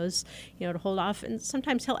he knows, to hold off. And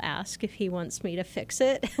sometimes he'll ask if he wants me to fix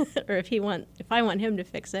it or if I want him to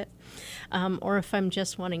fix it, or if I'm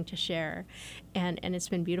just wanting to share. And it's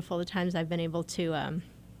been beautiful the times I've been able to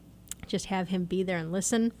just have him be there and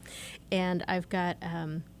listen. And I've got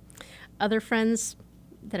other friends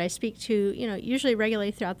that I speak to, usually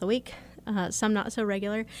regularly throughout the week, some not so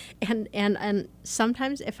regular. And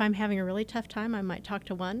sometimes if I'm having a really tough time, I might talk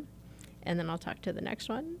to one, and then I'll talk to the next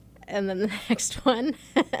one, and then the next one.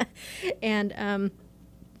 And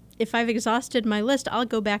if I've exhausted my list, I'll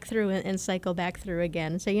go back through and cycle back through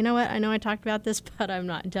again and say, you know what, I know I talked about this, but I'm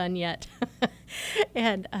not done yet.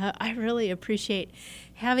 And I really appreciate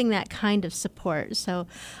having that kind of support. So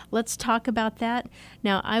let's talk about that.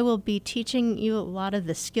 Now, I will be teaching you a lot of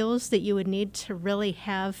the skills that you would need to really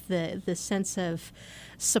have the sense of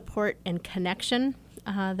support and connection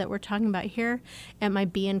that we're talking about here at my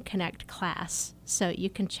Be and Connect class. So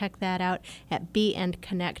you can check that out at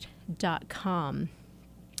beandconnect.com.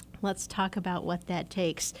 Let's talk about what that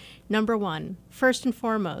takes. Number one, first and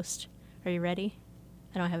foremost, are you ready?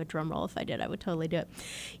 I don't have a drum roll. If I did, I would totally do it.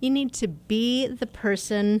 You need to be the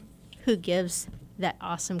person who gives that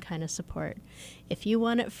awesome kind of support. If you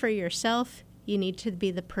want it for yourself, you need to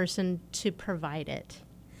be the person to provide it.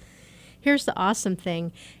 here's the awesome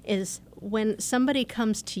thing is when somebody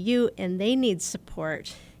comes to you and they need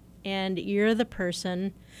support and you're the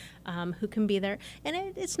person who can be there, and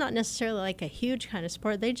it's not necessarily like a huge kind of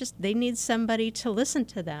support. They need somebody to listen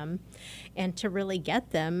to them and to really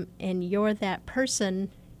get them, and you're that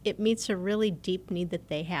person. It meets a really deep need that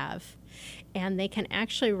they have, and they can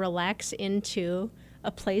actually relax into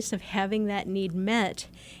a place of having that need met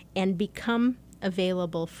and become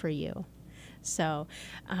available for you. So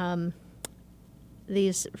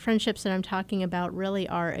these friendships that I'm talking about really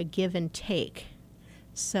are a give and take,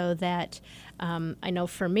 so that I know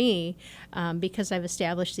for me, because I've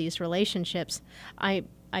established these relationships,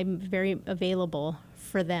 I'm very available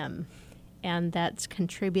for them, and that's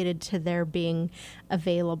contributed to their being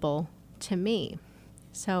available to me.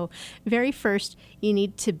 So very first, you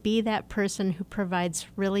need to be that person who provides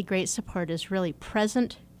really great support, is really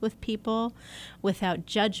present with people without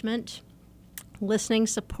judgment, listening,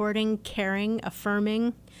 supporting, caring,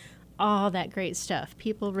 affirming, all that great stuff.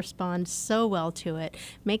 People respond so well to it.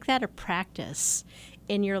 Make that a practice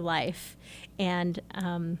in your life. And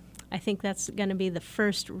I think that's going to be the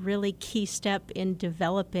first really key step in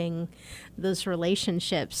developing those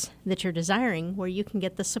relationships that you're desiring, where you can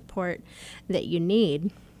get the support that you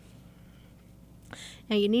need.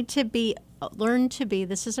 Now, you need to learn to be,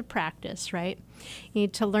 this is a practice, right? You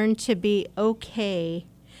need to learn to be okay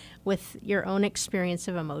with your own experience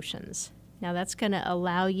of emotions. Now, that's going to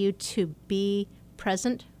allow you to be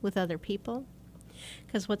present with other people,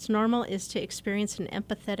 because what's normal is to experience an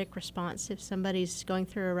empathetic response. If somebody's going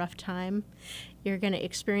through a rough time, you're going to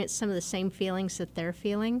experience some of the same feelings that they're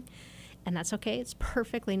feeling, and that's okay. It's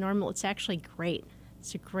perfectly normal. It's actually great.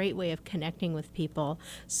 It's a great way of connecting with people,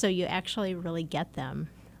 so you actually really get them,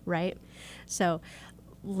 right? So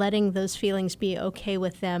letting those feelings be okay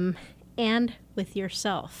with them and with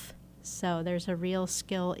yourself. So there's a real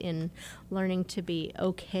skill in learning to be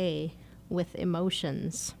okay with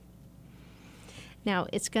emotions. Now,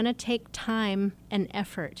 it's going to take time and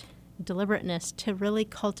effort, deliberateness, to really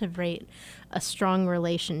cultivate a strong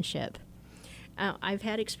relationship. I've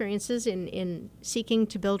had experiences in seeking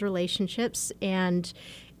to build relationships, and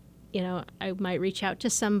I might reach out to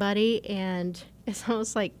somebody, and it's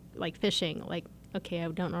almost like fishing. Like, okay, I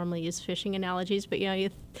don't normally use fishing analogies, but you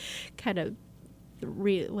kind of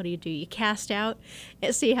what do? You cast out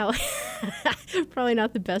and see how probably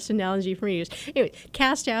not the best analogy for me to use. Anyway,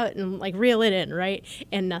 cast out and reel it in, right?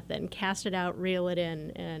 And nothing. Cast it out, reel it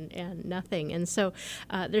in, and nothing. And so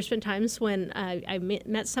there's been times when I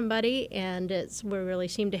met somebody and we really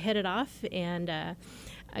seemed to hit it off, and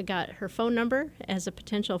I got her phone number as a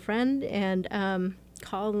potential friend, and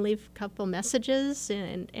call and leave a couple messages,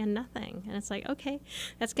 and nothing. And it's like, okay,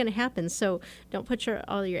 that's going to happen. So don't put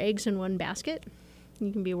all your eggs in one basket.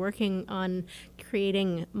 You can be working on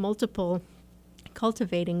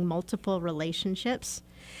cultivating multiple relationships.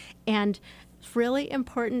 And it's really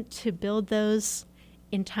important to build those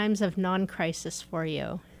in times of non-crisis for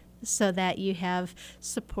you, so that you have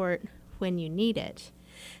support when you need it.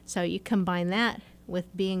 So you combine that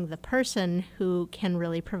with being the person who can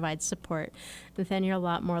really provide support, then you're a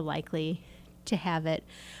lot more likely to have it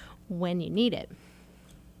when you need it.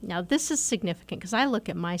 Now, this is significant because I look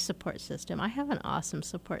at my support system. I have an awesome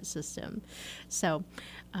support system. So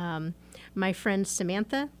my friend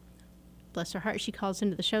Samantha, bless her heart, she calls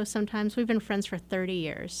into the show sometimes. We've been friends for 30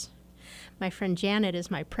 years. My friend Janet is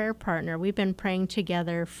my prayer partner. We've been praying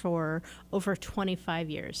together for over 25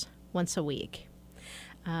 years, once a week.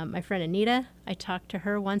 My friend Anita, I talk to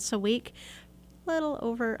her once a week, a little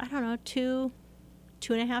over,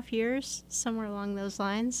 2.5 years, somewhere along those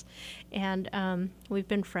lines. And we've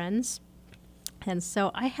been friends. And so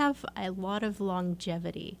I have a lot of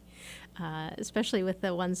longevity, especially with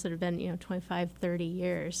the ones that have been, 25, 30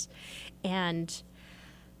 years. And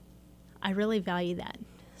I really value that.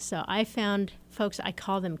 So I found folks, I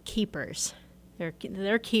call them keepers.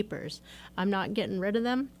 They're keepers. I'm not getting rid of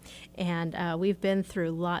them. And we've been through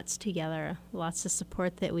lots together, lots of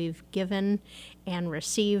support that we've given and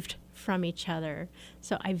received from each other.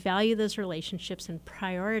 So I value those relationships and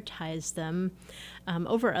prioritize them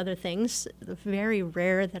over other things. Very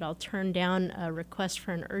rare that I'll turn down a request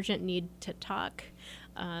for an urgent need to talk,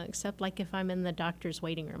 except if I'm in the doctor's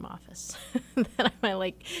waiting room office. Then I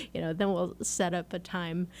might then we'll set up a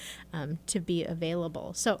time to be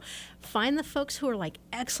available. So find the folks who are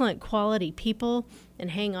excellent quality people and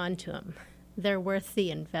hang on to them. They're worth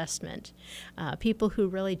the investment. People who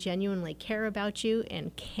really genuinely care about you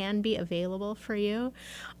and can be available for you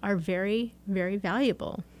are very, very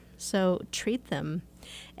valuable. So treat them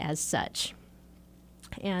as such.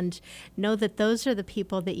 And know that those are the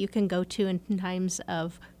people that you can go to in times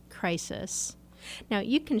of crisis. Now,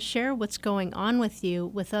 you can share what's going on with you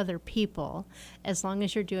with other people as long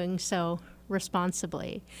as you're doing so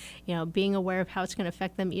responsibly. Being aware of how it's going to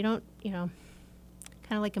affect them. You don't, kind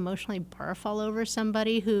of like emotionally barf all over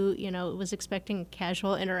somebody who, was expecting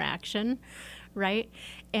casual interaction, right?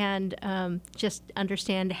 And just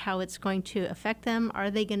understand how it's going to affect them.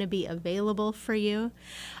 Are they going to be available for you?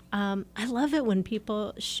 I love it when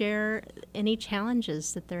people share any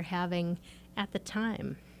challenges that they're having at the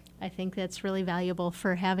time. I think that's really valuable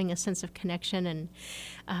for having a sense of connection and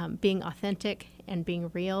being authentic and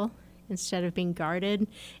being real instead of being guarded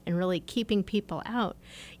and really keeping people out.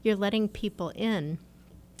 You're letting people in.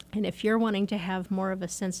 And if you're wanting to have more of a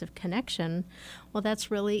sense of connection, well,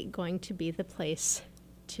 that's really going to be the place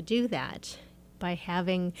to do that by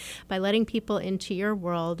letting people into your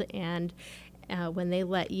world and when they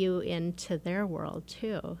let you into their world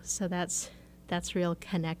too. So that's real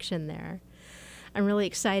connection there. I'm really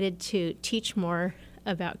excited to teach more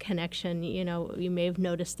about connection. You may have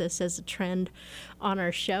noticed this as a trend on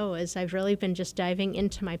our show, as I've really been just diving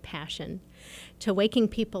into my passion to waking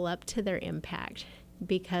people up to their impact,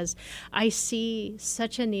 because I see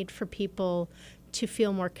such a need for people to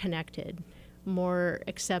feel more connected, more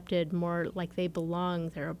accepted, more like they belong,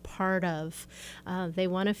 they're a part of. They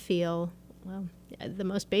want to feel, well, the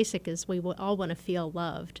most basic is we all want to feel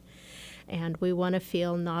loved, and we want to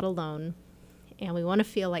feel not alone, and we want to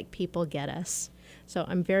feel like people get us. So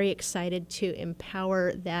I'm very excited to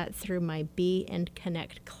empower that through my Be and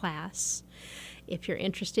Connect class. If you're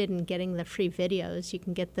interested in getting the free videos, you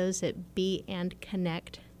can get those at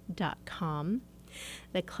beandconnect.com.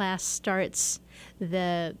 The class starts,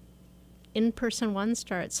 the in-person one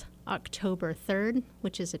starts October 3rd,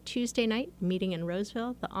 which is a Tuesday night meeting in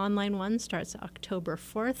Roseville. The online one starts October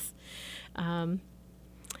 4th.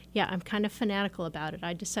 I'm kind of fanatical about it.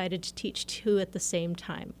 I decided to teach two at the same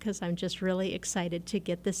time because I'm just really excited to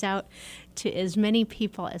get this out to as many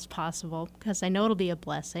people as possible, because I know it'll be a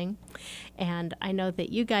blessing. And I know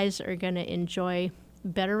that you guys are going to enjoy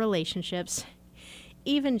better relationships.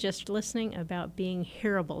 Even just listening about being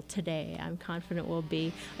hearable today, I'm confident will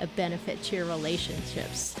be a benefit to your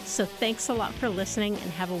relationships. So thanks a lot for listening,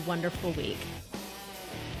 and have a wonderful week.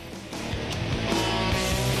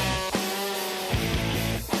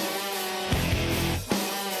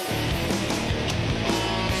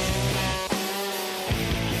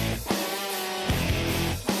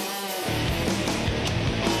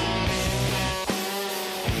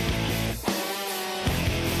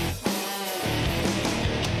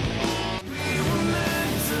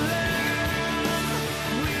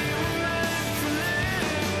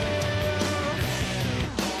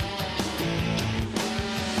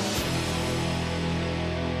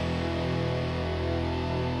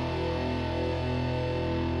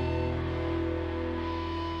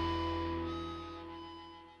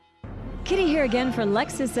 Kitty here again for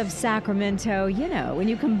Lexus of Sacramento. When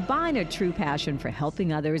you combine a true passion for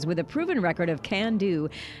helping others with a proven record of can-do,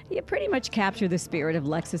 you pretty much capture the spirit of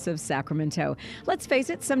Lexus of Sacramento. Let's face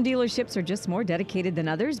it, some dealerships are just more dedicated than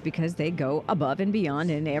others because they go above and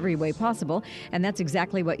beyond in every way possible, and that's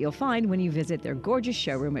exactly what you'll find when you visit their gorgeous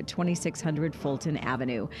showroom at 2600 Fulton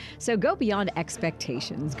Avenue. So go beyond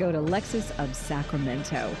expectations. Go to Lexus of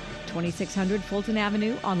Sacramento, 2600 Fulton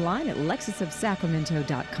Avenue, online at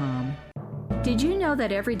lexusofsacramento.com. Did you know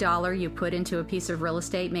that every dollar you put into a piece of real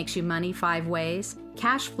estate makes you money 5 ways?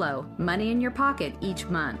 Cash flow, money in your pocket each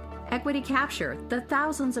month. Equity capture, the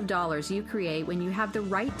thousands of dollars you create when you have the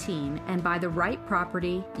right team and buy the right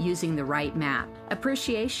property using the right map.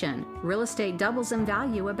 Appreciation, real estate doubles in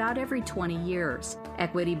value about every 20 years.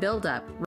 Equity buildup,